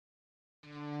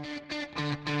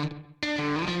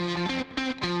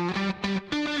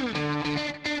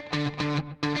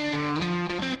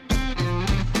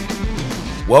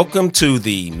Welcome to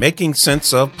the Making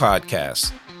Sense of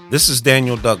podcast. This is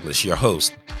Daniel Douglas, your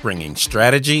host, bringing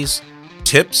strategies,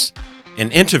 tips,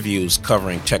 and interviews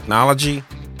covering technology,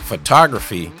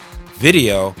 photography,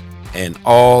 video, and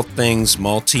all things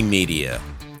multimedia.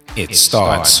 It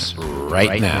starts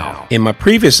right now. In my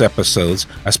previous episodes,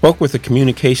 I spoke with a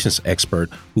communications expert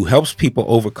who helps people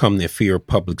overcome their fear of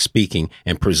public speaking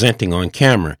and presenting on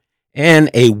camera, and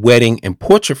a wedding and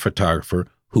portrait photographer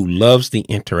who loves the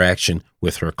interaction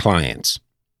with her clients.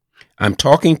 I'm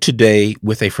talking today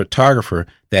with a photographer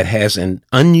that has an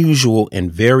unusual and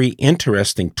very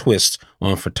interesting twist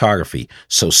on photography,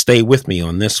 so stay with me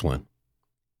on this one.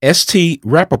 St.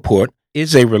 Rappaport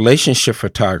is a relationship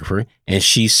photographer, and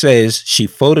she says she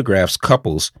photographs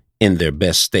couples in their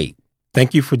best state.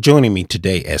 Thank you for joining me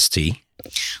today, St.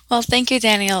 Well, thank you,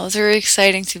 Daniel. It's very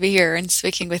exciting to be here and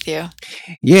speaking with you.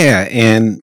 Yeah,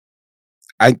 and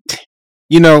I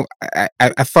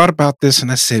thought about this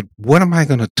and I said, what am I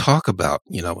going to talk about?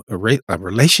 A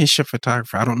relationship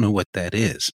photographer. I don't know what that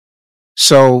is.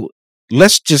 So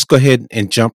let's just go ahead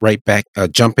and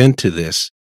jump into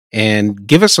this and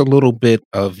give us a little bit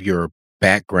of your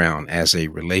background as a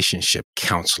relationship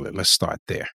counselor. Let's start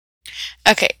there.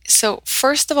 Okay. So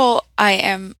first of all, I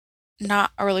am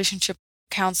not a relationship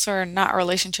counselor, not a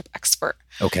relationship expert.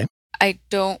 Okay. I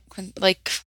don't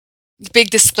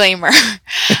big disclaimer.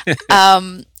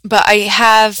 But I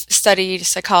have studied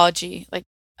psychology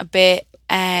a bit,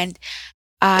 and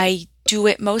I do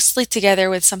it mostly together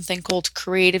with something called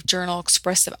Creative Journal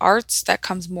Expressive Arts that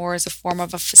comes more as a form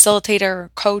of a facilitator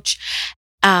or coach.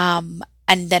 And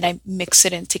then I mix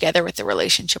it in together with the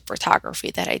relationship photography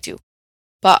that I do.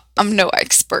 But I'm no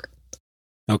expert.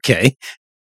 Okay.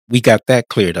 We got that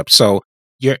cleared up. So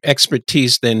your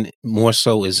expertise then more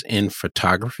so is in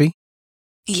photography?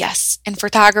 Yes, in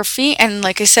photography, and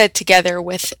like I said, together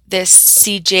with this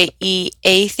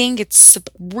CJEA thing, it's a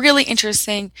really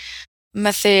interesting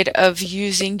method of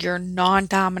using your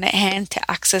non-dominant hand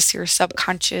to access your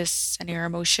subconscious and your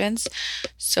emotions.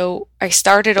 So I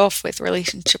started off with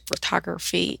relationship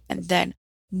photography and then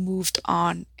moved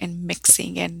on and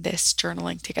mixing in this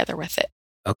journaling together with it.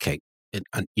 Okay,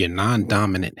 your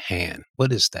non-dominant hand,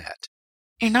 what is that?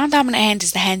 Your non-dominant hand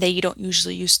is the hand that you don't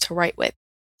usually use to write with.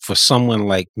 For someone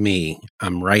like me,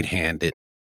 I'm right-handed,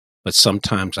 but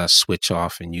sometimes I switch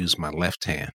off and use my left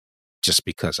hand just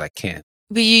because I can.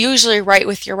 But you usually write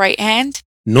with your right hand?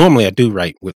 Normally, I do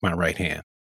write with my right hand.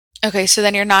 Okay, so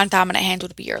then your non-dominant hand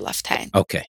would be your left hand.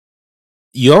 Okay.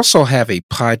 You also have a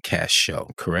podcast show,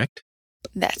 correct?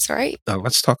 That's right.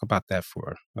 Let's talk about that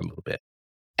for a little bit.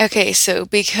 Okay, so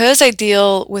because I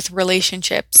deal with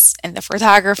relationships in the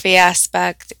photography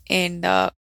aspect, in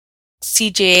the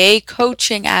CJA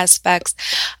coaching aspects,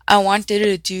 I wanted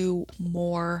to do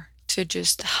more to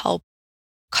just help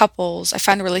couples. I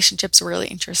find relationships really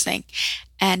interesting.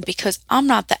 And because I'm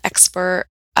not the expert,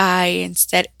 I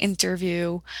instead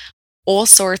interview all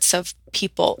sorts of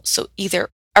people. So either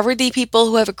everyday people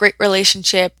who have a great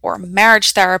relationship or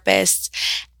marriage therapists,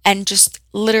 and just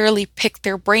literally pick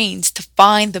their brains to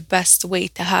find the best way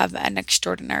to have an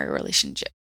extraordinary relationship.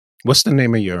 What's the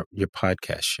name of your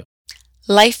podcast show?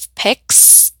 Life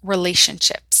Picks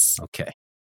Relationships. Okay.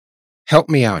 Help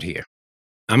me out here.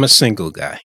 I'm a single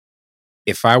guy.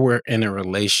 If I were in a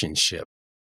relationship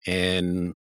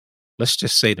and let's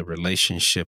just say the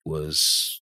relationship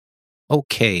was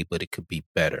okay, but it could be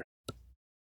better,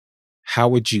 how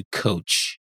would you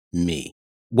coach me?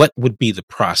 What would be the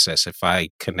process if I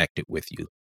connected with you?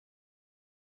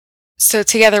 So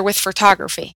together with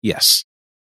photography? Yes.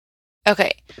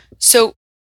 Okay. So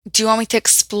do you want me to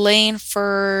explain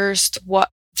first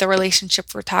what the relationship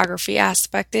photography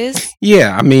aspect is?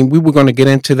 Yeah, I mean, we were going to get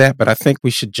into that, but I think we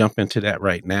should jump into that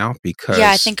right now because... Yeah,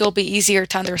 I think it'll be easier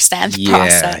to understand the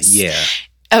process. Yeah.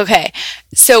 Okay.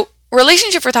 So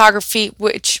relationship photography,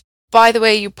 which, by the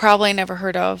way, you probably never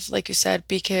heard of, like you said,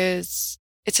 because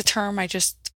it's a term I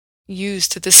just use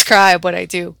to describe what I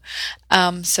do.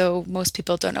 So most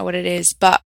people don't know what it is,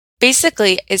 but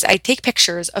basically is I take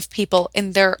pictures of people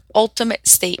in their ultimate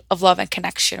state of love and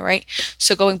connection, right?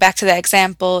 So going back to that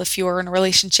example, if you were in a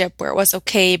relationship where it was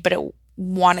okay, but it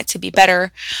wanted to be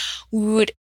better,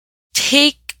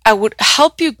 I would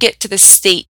help you get to the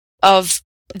state of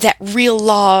that real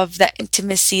love, that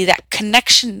intimacy, that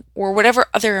connection, or whatever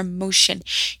other emotion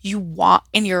you want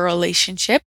in your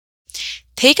relationship.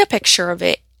 Take a picture of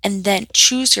it and then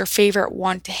choose your favorite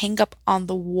one to hang up on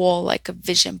the wall like a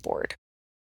vision board.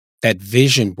 That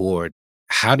vision board,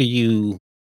 how do you,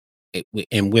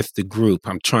 and with the group,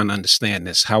 I'm trying to understand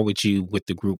this. How would you, with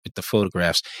the group, with the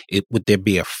photographs, would there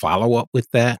be a follow-up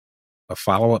with that? A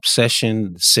follow-up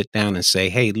session, sit down and say,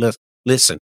 hey, look,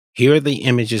 listen, here are the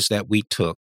images that we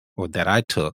took or that I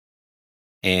took,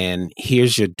 and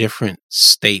here's your different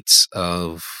states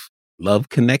of love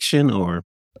connection or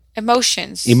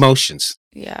Emotions. emotions.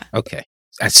 Yeah. Okay.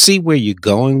 I see where you're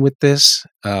going with this,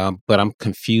 but I'm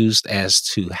confused as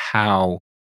to how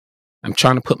I'm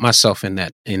trying to put myself in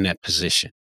that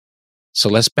position. So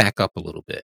let's back up a little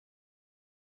bit.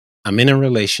 I'm in a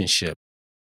relationship.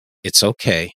 It's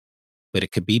okay, but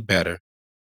it could be better.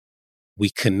 We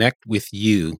connect with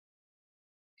you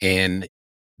and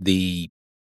the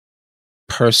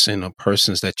person or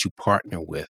persons that you partner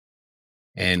with,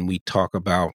 and we talk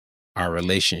about our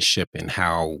relationship and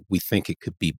how we think it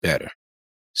could be better.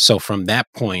 So from that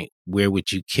point, where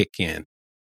would you kick in?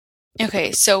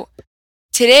 Okay, so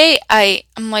today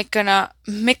I'm like gonna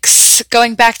mix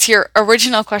going back to your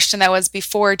original question that was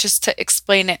before just to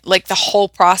explain it like the whole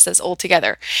process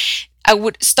altogether. I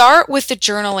would start with the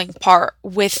journaling part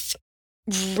with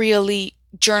really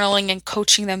journaling and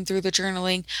coaching them through the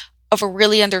journaling of a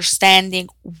really understanding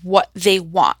what they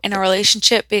want in a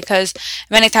relationship because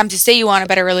many times you say you want a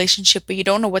better relationship but you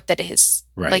don't know what that is.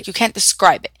 Right. Like you can't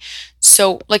describe it.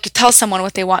 So like you tell someone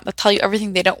what they want, they'll tell you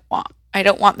everything they don't want. I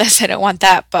don't want this, I don't want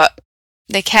that, but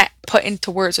they can't put into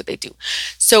words what they do.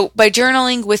 So by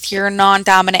journaling with your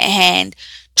non-dominant hand,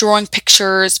 drawing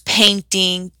pictures,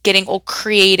 painting, getting all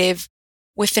creative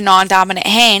with the non-dominant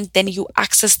hand, then you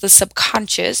access the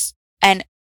subconscious and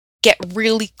get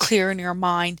really clear in your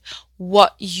mind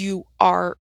what you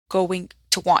are going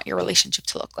to want your relationship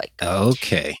to look like.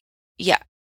 Okay. Yeah.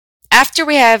 After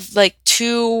we have like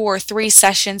 2 or 3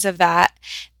 sessions of that,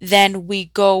 then we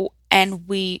go and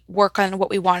we work on what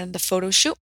we want in the photo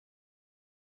shoot.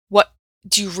 What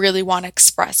do you really want to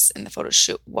express in the photo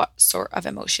shoot? What sort of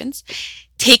emotions?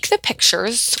 Take the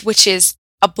pictures, which is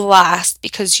a blast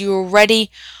because you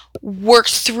already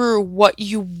worked through what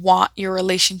you want your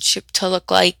relationship to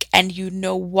look like and you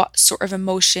know what sort of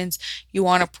emotions you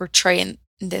want to portray in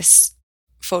this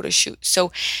photo shoot.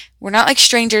 So we're not like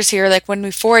strangers here. Like when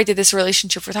before I did this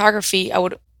relationship photography, I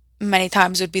would many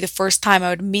times it would be the first time I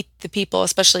would meet the people,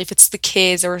 especially if it's the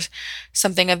kids or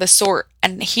something of the sort.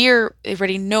 And here they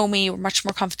already know me, we're much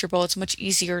more comfortable. It's much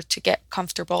easier to get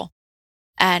comfortable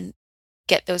and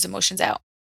get those emotions out.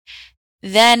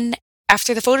 Then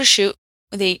after the photo shoot,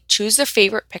 they choose their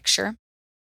favorite picture,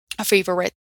 a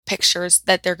favorite pictures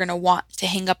that they're going to want to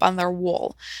hang up on their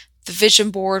wall. The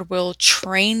vision board will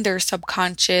train their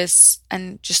subconscious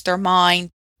and just their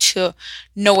mind to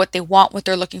know what they want, what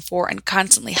they're looking for, and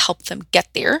constantly help them get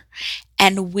there.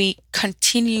 And we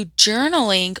continue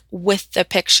journaling with the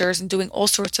pictures and doing all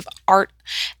sorts of art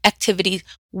activities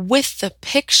with the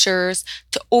pictures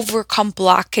to overcome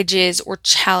blockages or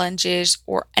challenges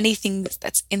or anything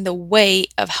that's in the way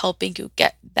of helping you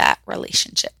get that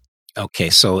relationship.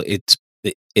 Okay, so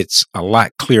it's a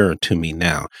lot clearer to me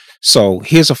now. So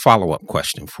here's a follow-up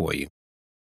question for you.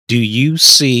 Do you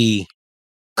see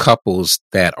couples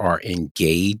that are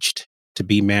engaged to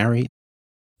be married?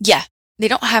 Yeah, they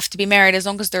don't have to be married as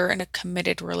long as they're in a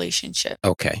committed relationship.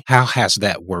 Okay. How has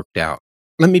that worked out?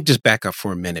 Let me just back up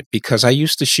for a minute because I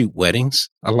used to shoot weddings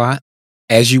a lot.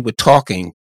 As you were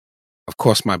talking, of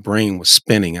course, my brain was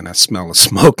spinning and I smell the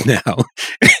smoke now.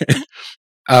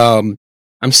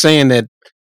 I'm saying that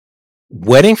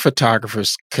wedding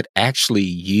photographers could actually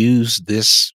use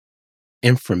this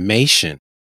information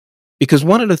because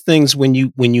one of the things when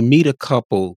you meet a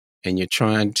couple and you're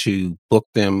trying to book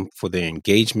them for their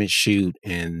engagement shoot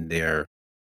and their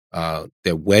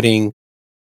wedding,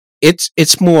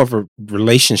 it's more of a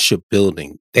relationship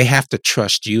building. They have to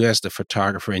trust you as the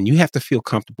photographer and you have to feel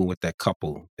comfortable with that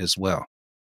couple as well.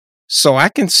 So I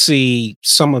can see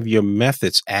some of your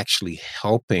methods actually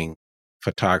helping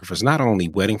photographers, not only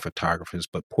wedding photographers,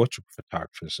 but portrait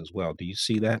photographers as well. Do you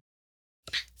see that?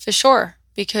 For sure.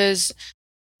 Because,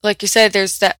 like you said,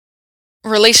 there's that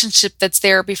relationship that's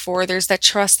there before, there's that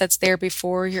trust that's there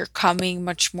before you're coming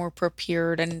much more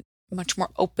prepared and much more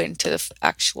open to the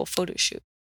actual photo shoot.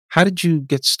 How did you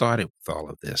get started with all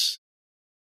of this?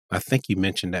 I think you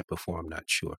mentioned that before. I'm not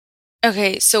sure.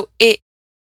 Okay, so it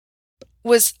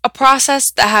was a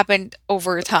process that happened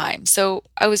over time. So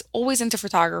I was always into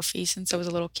photography since I was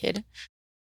a little kid.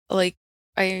 Like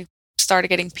I started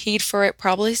getting paid for it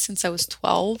probably since I was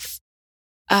 12.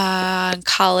 In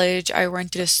college, I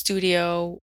rented a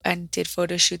studio and did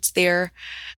photo shoots there.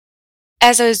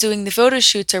 As I was doing the photo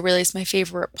shoots, I realized my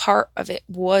favorite part of it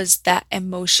was that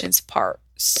emotions part,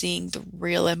 seeing the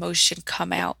real emotion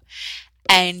come out.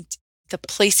 And the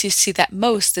place you see that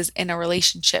most is in a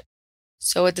relationship.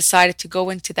 So I decided to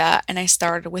go into that and I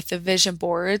started with the vision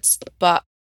boards. But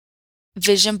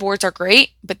vision boards are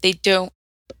great, but they don't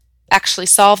actually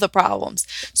solve the problems.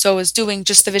 So I was doing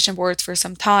just the vision boards for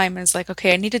some time, and it's like,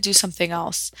 okay, I need to do something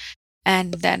else.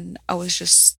 And then I was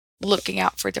just looking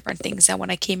out for different things. And when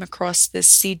I came across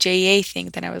this CJA thing,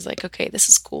 then I was like, okay, this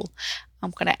is cool.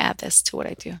 I'm going to add this to what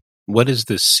I do. What is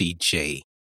the CJ?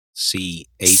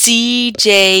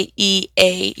 CJEA.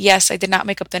 Yes, I did not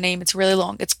make up the name. It's really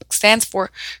long. It stands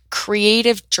for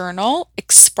Creative Journal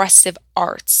Expressive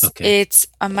Arts. Okay. It's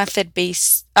a method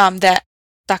based that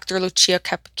Dr. Lucia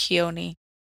Capacchione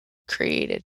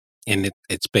created. And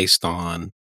it's based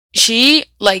on? She,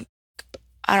 like,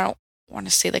 I don't want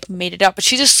to say like made it up, but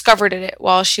she discovered it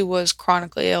while she was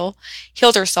chronically ill,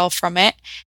 healed herself from it,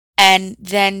 and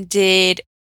then did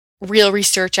real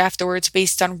research afterwards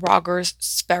based on Roger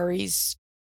Sperry's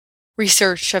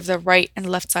research of the right and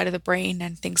left side of the brain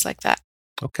and things like that.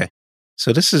 Okay.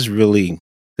 So this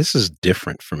is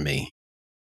different for me.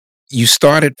 You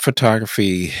started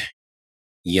photography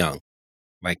young,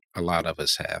 like a lot of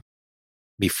us have.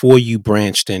 Before you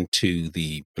branched into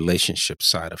the relationship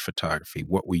side of photography,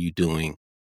 what were you doing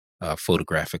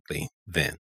photographically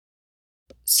then?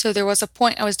 So there was a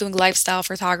point I was doing lifestyle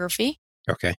photography.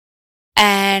 Okay.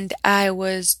 And I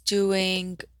was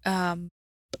doing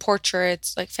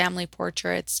portraits, like family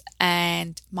portraits,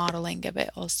 and modeling a bit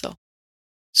also.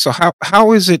 So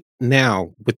how is it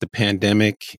now with the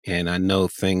pandemic? And I know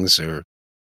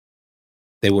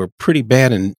they were pretty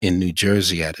bad in New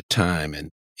Jersey at a time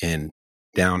and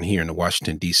down here in the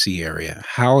Washington, D.C. area.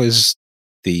 How is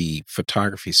the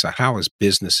photography side? How is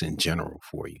business in general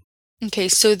for you? Okay,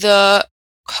 so the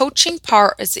coaching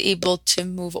part is able to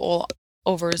move all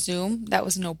over Zoom. That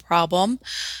was no problem.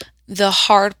 The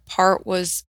hard part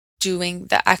was doing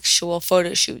the actual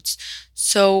photo shoots.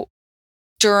 So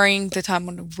during the time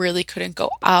when we really couldn't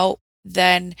go out,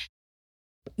 then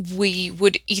we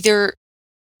would either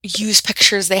use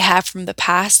pictures they have from the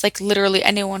past. Like literally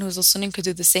anyone who's listening could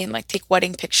do the same, like take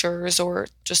wedding pictures or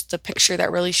just a picture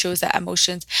that really shows that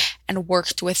emotions, and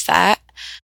worked with that.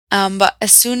 But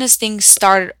as soon as things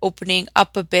started opening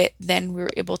up a bit, then we were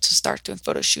able to start doing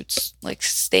photo shoots, like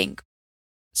staying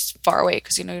far away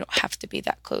because, you don't have to be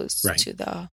that close to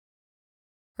the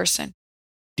person.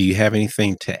 Do you have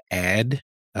anything to add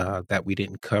that we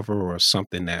didn't cover, or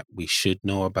something that we should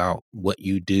know about what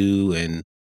you do and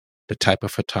the type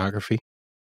of photography?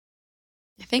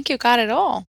 I think you got it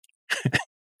all.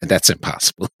 That's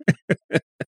impossible.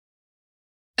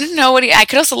 No, I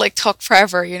could also talk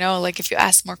forever, like if you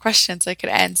ask more questions, I could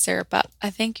answer, but I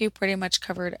think you pretty much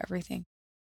covered everything.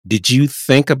 Did you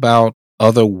think about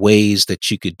other ways that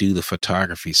you could do the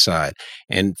photography side?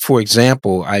 And for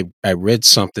example, I read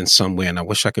something somewhere, and I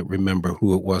wish I could remember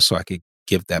who it was so I could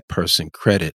give that person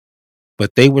credit,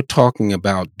 but they were talking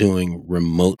about doing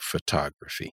remote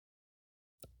photography.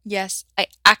 Yes, I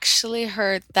actually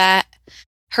heard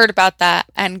about that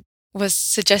and was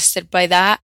suggested by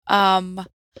that.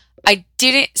 I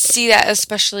didn't see that,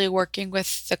 especially working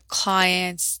with the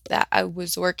clients that I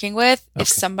was working with. Okay. If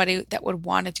somebody that would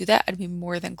want to do that, I'd be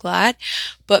more than glad.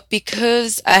 But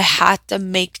because I had to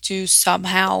make do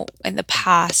somehow in the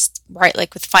past, right,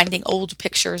 like with finding old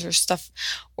pictures or stuff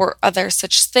or other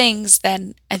such things,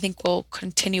 then I think we'll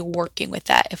continue working with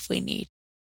that if we need.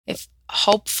 If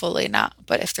hopefully not,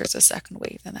 but if there's a second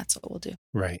wave, then that's what we'll do.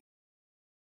 Right.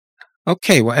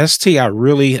 Okay, well, ST, I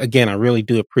really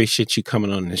do appreciate you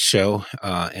coming on the show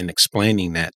and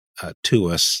explaining that to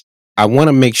us. I want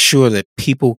to make sure that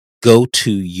people go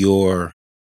to your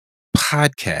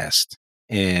podcast.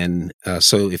 And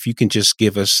so if you can just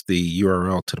give us the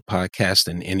URL to the podcast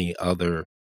and any other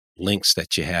links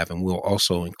that you have, and we'll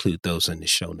also include those in the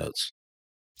show notes.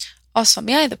 Awesome.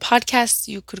 Yeah, the podcast,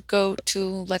 you could go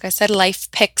to, like I said, Life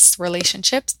Pix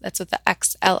Relationships. That's with the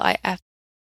XLIFPIX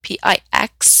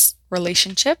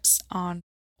Relationships on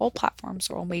all platforms,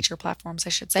 or all major platforms, I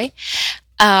should say.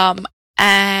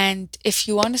 And if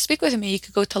you want to speak with me, you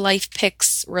could go to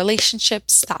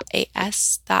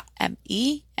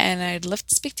lifepixrelationships.as.me, and I'd love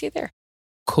to speak to you there.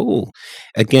 Cool.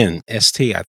 Again,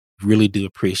 ST, I really do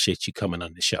appreciate you coming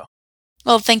on the show.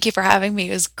 Well, thank you for having me.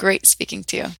 It was great speaking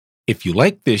to you. If you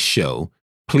like this show,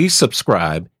 please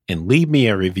subscribe and leave me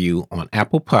a review on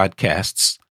Apple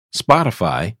Podcasts,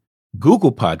 Spotify,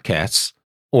 Google Podcasts,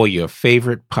 or your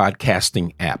favorite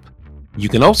podcasting app. You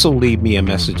can also leave me a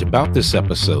message about this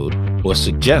episode or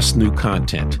suggest new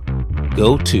content.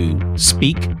 Go to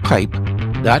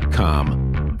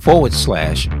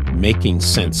speakpipe.com/making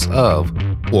sense of,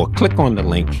 or click on the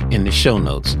link in the show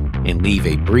notes and leave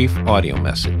a brief audio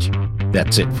message.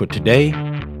 That's it for today.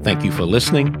 Thank you for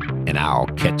listening, and I'll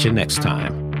catch you next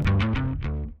time.